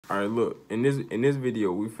All right, look, in this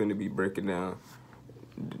video, we finna be breaking down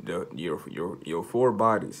your four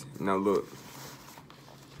bodies. Now, look,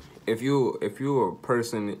 if you're a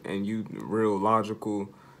person and you real logical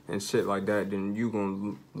and shit like that, then you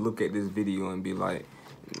gonna look at this video and be like,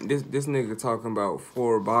 this nigga talking about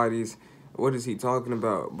four bodies. What is he talking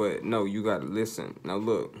about? But no, you gotta listen. Now,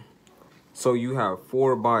 look. So you have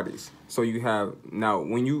four bodies. So you have, now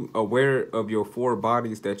when you aware of your four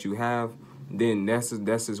bodies that you have, then that's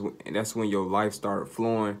when your life start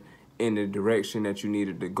flowing in the direction that you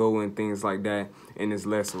needed to go and things like that. And there's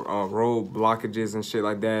less road blockages and shit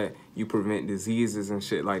like that. You prevent diseases and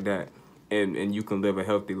shit like that. And you can live a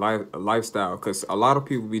healthy lifestyle. Because a lot of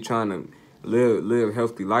people be trying to live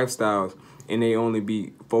healthy lifestyles, and they only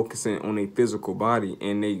be focusing on their physical body,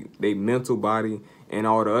 and they mental body and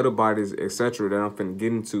all the other bodies, etc., that I'm finna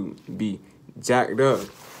get into be jacked up.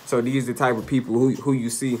 So these are the type of people who you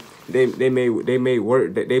see, they may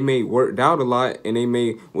worked out a lot, and they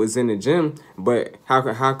may was in the gym, but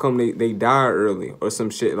how come they died early or some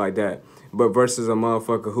shit like that? But versus a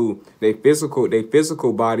motherfucker who they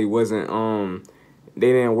physical body wasn't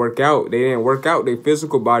they didn't work out their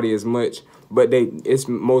physical body as much, but it's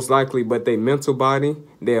most likely, but their mental body,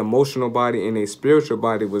 their emotional body, and their spiritual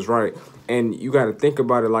body was right. And you got to think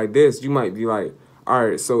about it like this. You might be like, all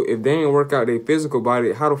right, so if they didn't work out their physical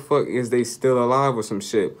body, how the fuck is they still alive or some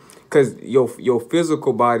shit? Cause your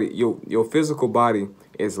physical body, your physical body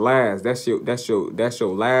is last. That's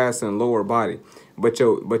your last and lower body. But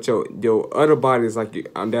your other bodies, like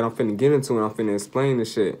that I'm finna get into and I'm finna explain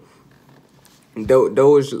this shit.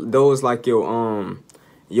 Those like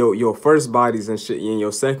your first bodies and shit, and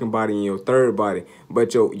your second body and your third body.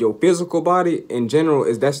 But your physical body in general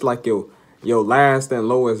that's like your last and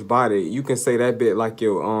lowest body. You can say that bit like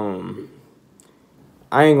your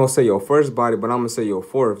I ain't gonna say your first body, but I'm gonna say your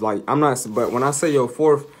fourth. Like but when I say your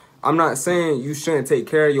fourth, I'm not saying you shouldn't take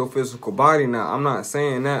care of your physical body now. I'm not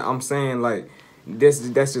saying that. I'm saying like that's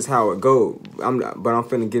just how it go. But I'm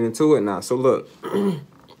finna get into it now. So look.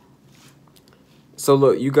 So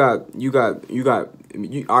look, you got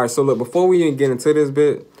all right, so look, before we even get into this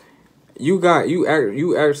bit, you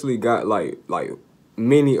actually got like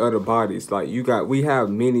many other bodies. Like we have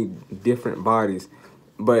many different bodies,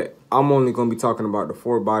 but I'm only gonna be talking about the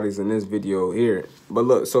four bodies in this video here. But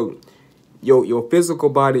look, so your physical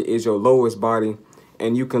body is your lowest body,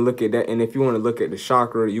 and you can look at that, and if you want to look at the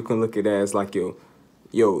chakra, you can look at that as like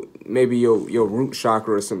maybe your root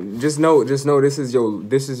chakra or something. Just know this is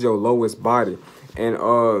your lowest body. And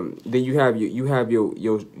then you have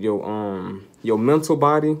your mental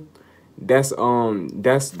body. That's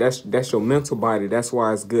your mental body. That's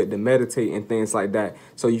why it's good to meditate and things like that.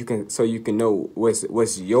 So you can know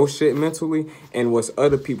what's your shit mentally and what's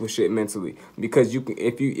other people's shit mentally. Because you can,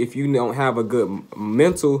 if you don't have a good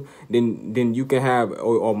mental, then you can have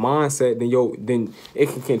or mindset. Then it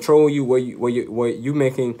can control you where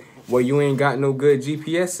you ain't got no good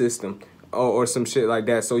GPS system. Or some shit like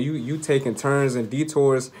that. So you taking turns and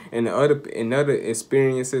detours and other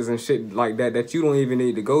experiences and shit like that you don't even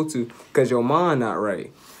need to go to because your mind not right.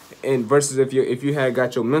 And versus if you had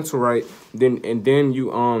got your mental right, then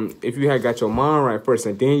you if you had got your mind right first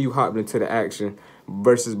and then you hopped into the action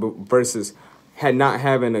versus had not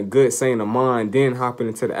having a good sane of mind then hopping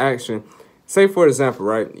into the action. Say for example,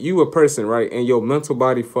 right, you a person, right, and your mental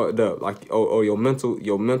body fucked up, like or your mental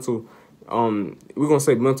we're gonna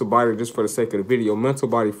say mental body just for the sake of the video. Mental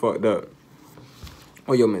body fucked up,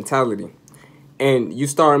 or your mentality, and you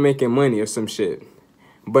start making money or some shit.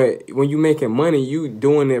 But when you making money, you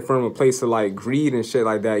doing it from a place of like greed and shit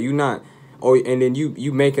like that. You not, and then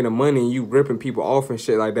you making the money and you ripping people off and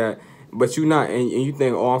shit like that. But you not, and you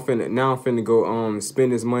think, oh, I'm finna go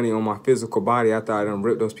spend this money on my physical body after I done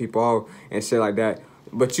rip those people off and shit like that.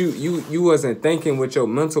 But you wasn't thinking with your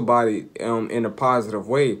mental body in a positive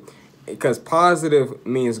way. Because positive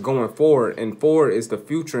means going forward, and forward is the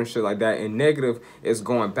future and shit like that, and negative is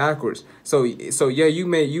going backwards. So yeah, you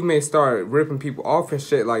may start ripping people off and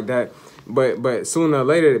shit like that, but sooner or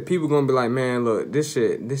later people gonna be like, man, look, this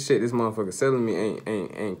motherfucker selling me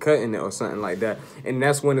ain't cutting it or something like that, and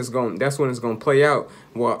that's when it's gonna play out.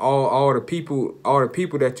 Well, all the people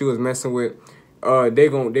that you was messing with, they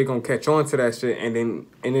gonna catch on to that shit, and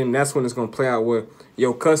then that's when it's gonna play out where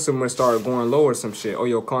your customers start going low or some shit, or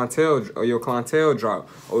your clientele drop,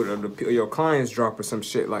 or your clients drop or some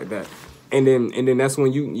shit like that, and then that's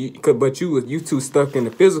when you too stuck in the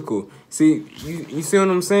physical. See, you see what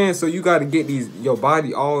I'm saying? So you got to get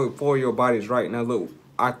all four of your bodies right. Now look,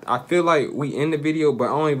 I feel like we in the video, but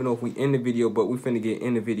I don't even know if we in the video, but we finna get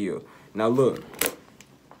in the video. Now look.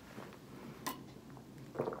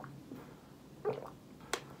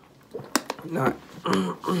 Now,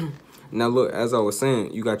 now look, as I was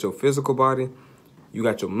saying, you got your physical body, you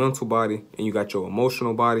got your mental body, and you got your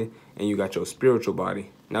emotional body, and you got your spiritual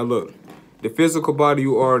body. Now look, the physical body,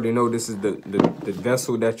 you already know this is the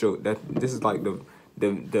vessel that this is like the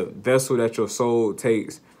vessel that your soul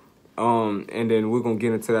takes. And then we're gonna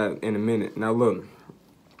get into that in a minute. Now look,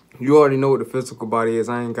 you already know what the physical body is.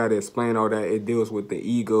 I ain't gotta explain all that. It deals with the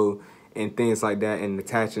ego and things like that, and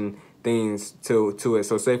attaching things to it.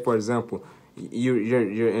 So say for example,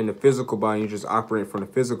 you're in the physical body, you're just operating from the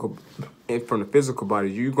physical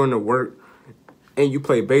body. You're gonna work and you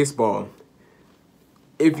play baseball.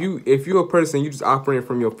 If you're a person, you just operating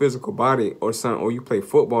from your physical body or something, or you play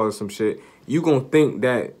football or some shit, you gonna think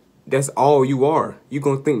that that's all you are. You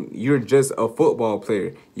gonna think you're just a football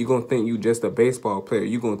player. You gonna think you just a baseball player.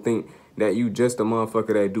 You gonna think that you just a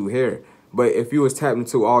motherfucker that do hair. But if you was tapped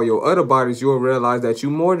into all your other bodies, you'll realize that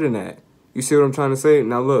you more than that. You see what I'm trying to say?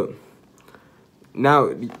 Now look, now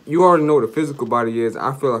you already know what the physical body is.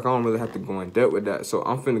 I feel like I don't really have to go in depth with that. So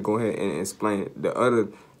I'm finna go ahead and explain the other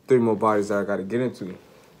 3 more bodies that I gotta get into.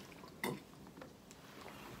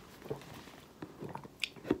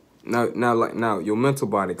 Now your mental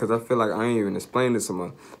body, because I feel like I ain't even explained this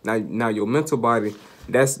enough. Now your mental body,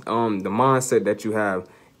 that's the mindset that you have.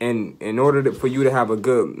 And in order for you to have a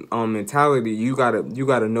good mentality, you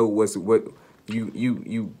gotta know what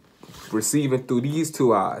you receiving through these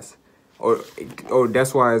 2 eyes, or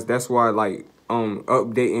that's why like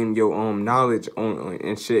updating your knowledge on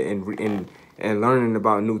and shit, and learning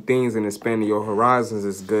about new things and expanding your horizons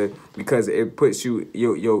is good, because it puts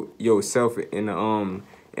yourself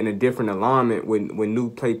in a different alignment with new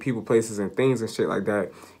people, places, and things and shit like that.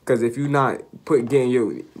 Because if you're not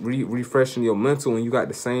refreshing your mental, and you got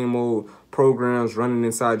the same old programs running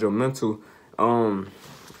inside your mental, then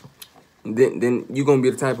you're gonna be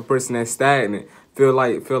the type of person that's stagnant. Feel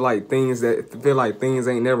like things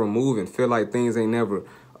ain't never moving. Feel like things ain't never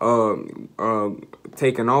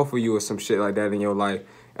taking off of you or some shit like that in your life.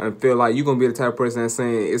 And feel like you're gonna be the type of person that's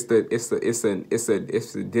saying it's a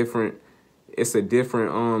different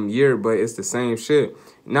year, but it's the same shit.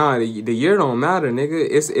 Nah, the year don't matter, nigga.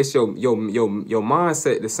 It's your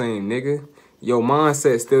mindset the same, nigga. Your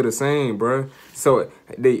mindset still the same, bruh. So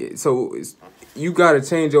you gotta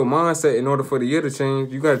change your mindset in order for the year to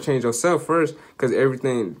change. You gotta change yourself first, because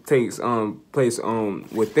everything takes place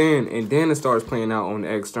within, and then it starts playing out on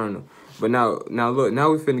the external. But now look,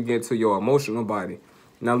 now we finna get to your emotional body.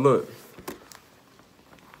 Now look.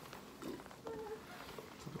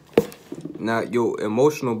 Now your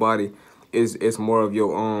emotional body is more of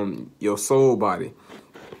your soul body.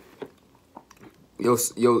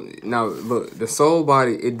 Now look, the soul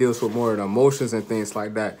body, it deals with more of the emotions and things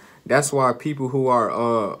like that. That's why people who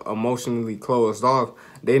are emotionally closed off,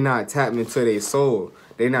 they not tapped into their soul.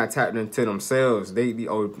 They not tapped into themselves.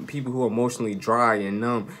 Or people who are emotionally dry and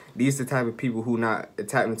numb. These are the type of people who not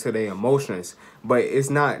tapped into their emotions. But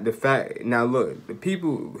it's not the fact. Now look, the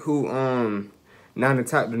people who not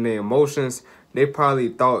tapped in their emotions, they probably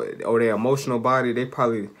thought, or their emotional body, they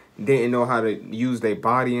probably didn't know how to use their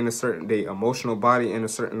emotional body in a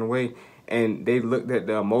certain way, and they looked at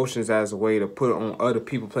the emotions as a way to put on other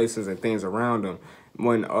people, places, and things around them.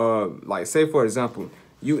 When like say for example,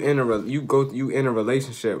 you in a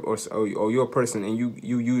relationship, or you're a person, and you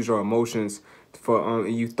use your emotions for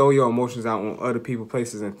you throw your emotions out on other people,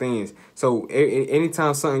 places, and things. So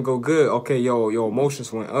anytime something go good, okay, your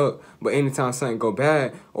emotions went up. But anytime something go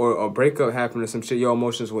bad, or a breakup happened or some shit, your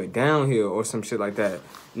emotions went downhill or some shit like that.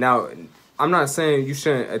 Now, I'm not saying you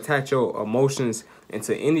shouldn't attach your emotions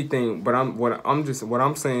into anything, but what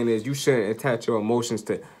I'm saying is you shouldn't attach your emotions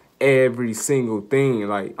to every single thing.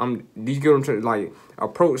 Like do you get what I'm trying? Like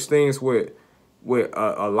approach things with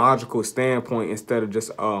a logical standpoint instead of just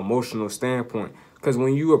an emotional standpoint. Because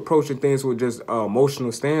when you approaching things with just an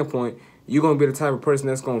emotional standpoint, you're gonna be the type of person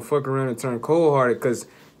that's gonna fuck around and turn cold hearted. Cause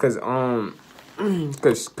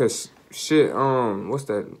shit what's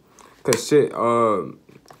that? Cause shit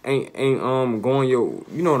ain't going your,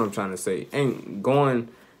 you know what I'm trying to say, ain't going,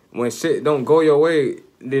 when shit don't go your way,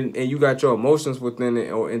 then and you got your emotions within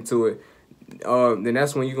it or into it, then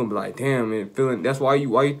that's when you gonna be like, damn, and feeling. That's why you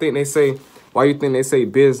think they say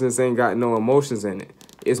business ain't got no emotions in it.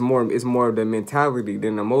 It's more of the mentality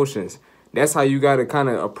than emotions. That's how you gotta kind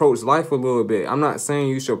of approach life a little bit. I'm not saying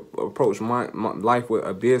you should approach my life with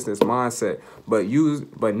a business mindset, but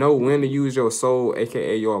know when to use your soul,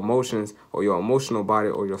 aka your emotions, or your emotional body,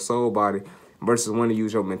 or your soul body, versus when to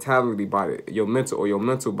use your mentality body, your mental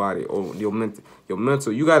body, or your mental.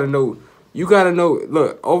 You gotta know.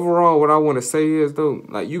 Look, overall, what I want to say is though,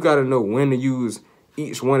 like you gotta know when to use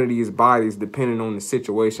each one of these bodies depending on the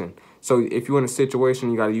situation. So if you're in a situation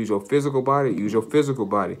you got to use your physical body, use your physical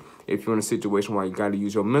body. If you're in a situation where you got to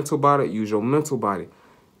use your mental body, use your mental body.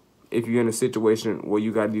 If you're in a situation where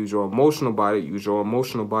you got to use your emotional body, use your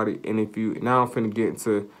emotional body. And if you, now I'm finna get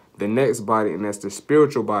into the next body, and that's the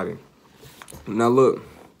spiritual body. Now look,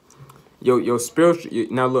 your spiritual,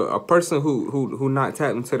 now look, a person who not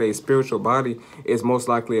tapped into their spiritual body is most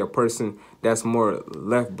likely a person that's more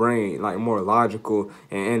left brain, like more logical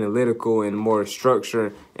and analytical and more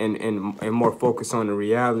structured and more focused on the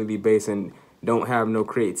reality base, and don't have no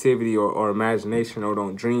creativity or imagination, or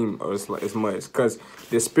don't dream as much. Because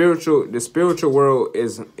the spiritual world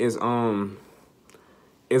is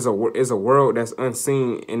a world that's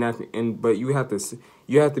unseen, but you have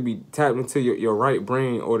to be tapped into your right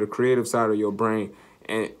brain, or the creative side of your brain.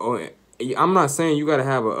 And I'm not saying you got to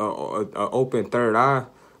have a open third eye,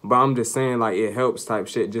 but I'm just saying, like, it helps type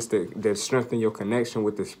shit, just to strengthen your connection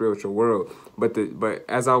with the spiritual world. But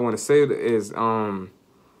as I want to say is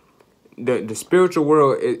the spiritual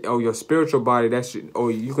world or your spiritual body,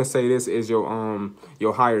 or you can say this is your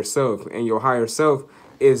higher self. And your higher self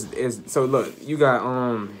is so look, you got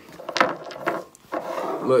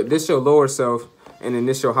look, this your lower self, and then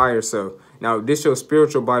this your higher self. Now this your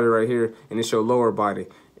spiritual body right here, and this your lower body.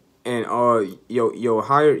 And your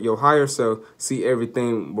higher self see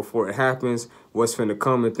everything before it happens, what's finna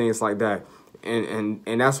come, and things like that. And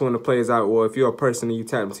that's when it plays out. Well, if you're a person and you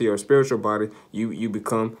tap into your spiritual body, you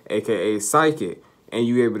become AKA psychic, and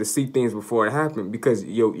you able to see things before it happen, because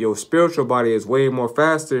your spiritual body is way more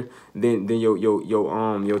faster than your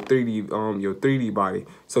 3D body.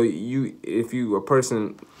 So if you a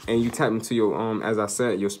person and you tap into your as I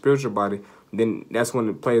said, your spiritual body, then that's when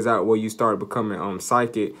it plays out where you start becoming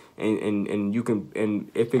psychic, and you can,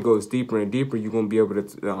 and if it goes deeper and deeper, you're gonna be able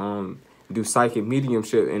to do psychic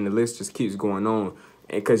mediumship, and the list just keeps going on.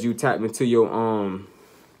 And because you tap into your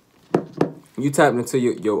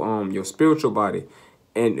your spiritual body,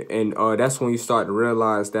 and that's when you start to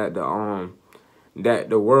realize that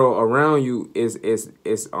the world around you is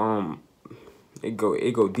it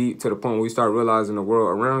go deep, to the point where you start realizing the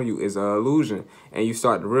world around you is an illusion, and you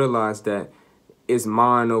start to realize that it's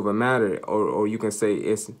mind over matter, or you can say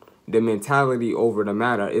it's the mentality over the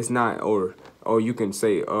matter. It's not, or you can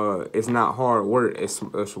say it's not hard work, it's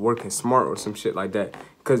working smart, or some shit like that.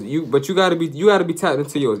 But you gotta be tapped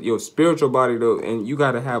into your spiritual body though, and you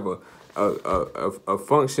gotta have a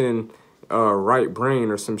function right brain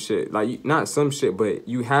or some shit. Like, not some shit, but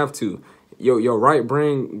you have to. Your right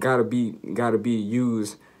brain gotta be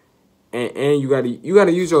used, and you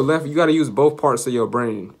gotta use your left. You gotta use both parts of your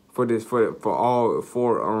brain for this, for all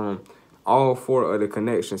four of the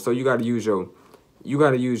connections. So you gotta use your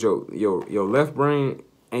left brain,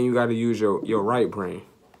 and you gotta use your right brain,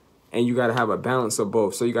 and you gotta have a balance of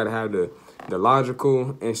both. So you gotta have the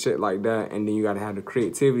logical and shit like that, and then you gotta have the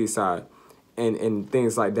creativity side and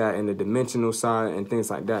things like that, and the dimensional side and things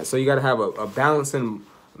like that. So you gotta have a balancing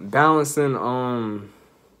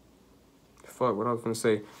fuck what I was gonna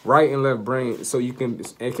say, right and left brain, so you can,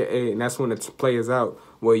 AKA, and that's when it plays out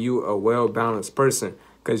where you a well balanced person,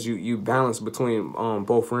 because you balance between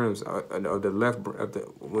both rims of the left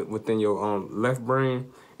within your left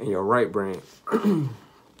brain and your right brain.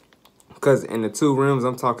 Because in the two rims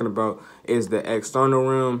I'm talking about is the external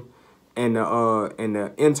rim and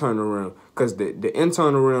the internal rim. Because the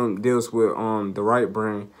internal rim deals with the right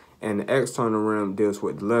brain, and the external rim deals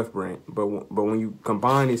with the left brain. But when you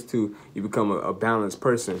combine these two, you become a balanced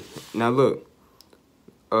person. Now look,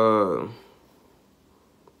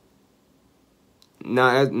 now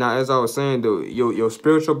as I was saying though, your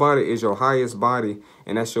spiritual body is your highest body,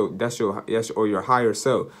 and that's your higher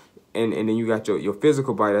self. And then you got your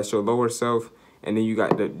physical body, that's your lower self, and then you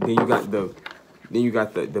got the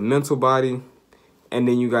mental body, and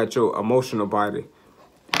then you got your emotional body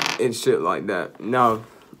and shit like that. Now,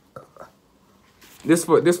 this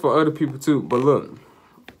for other people too. But look,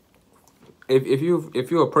 if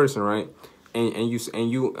you're a person, right, and you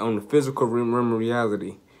on the physical rim of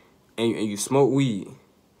reality, and you smoke weed,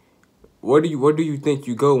 where do you think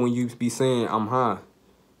you go when you be saying I'm high?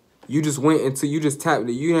 You just tapped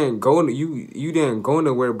it. You didn't go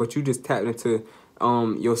nowhere, but you just tapped into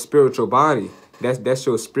your spiritual body. That's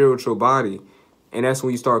your spiritual body. And that's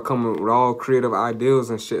when you start coming with all creative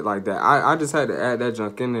ideals and shit like that. I just had to add that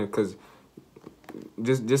junk in there because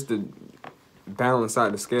just to balance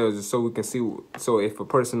out the scales, just so we can see. So if a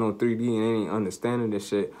person on 3D and they ain't understanding this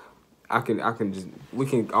shit, we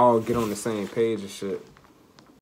can all get on the same page and shit.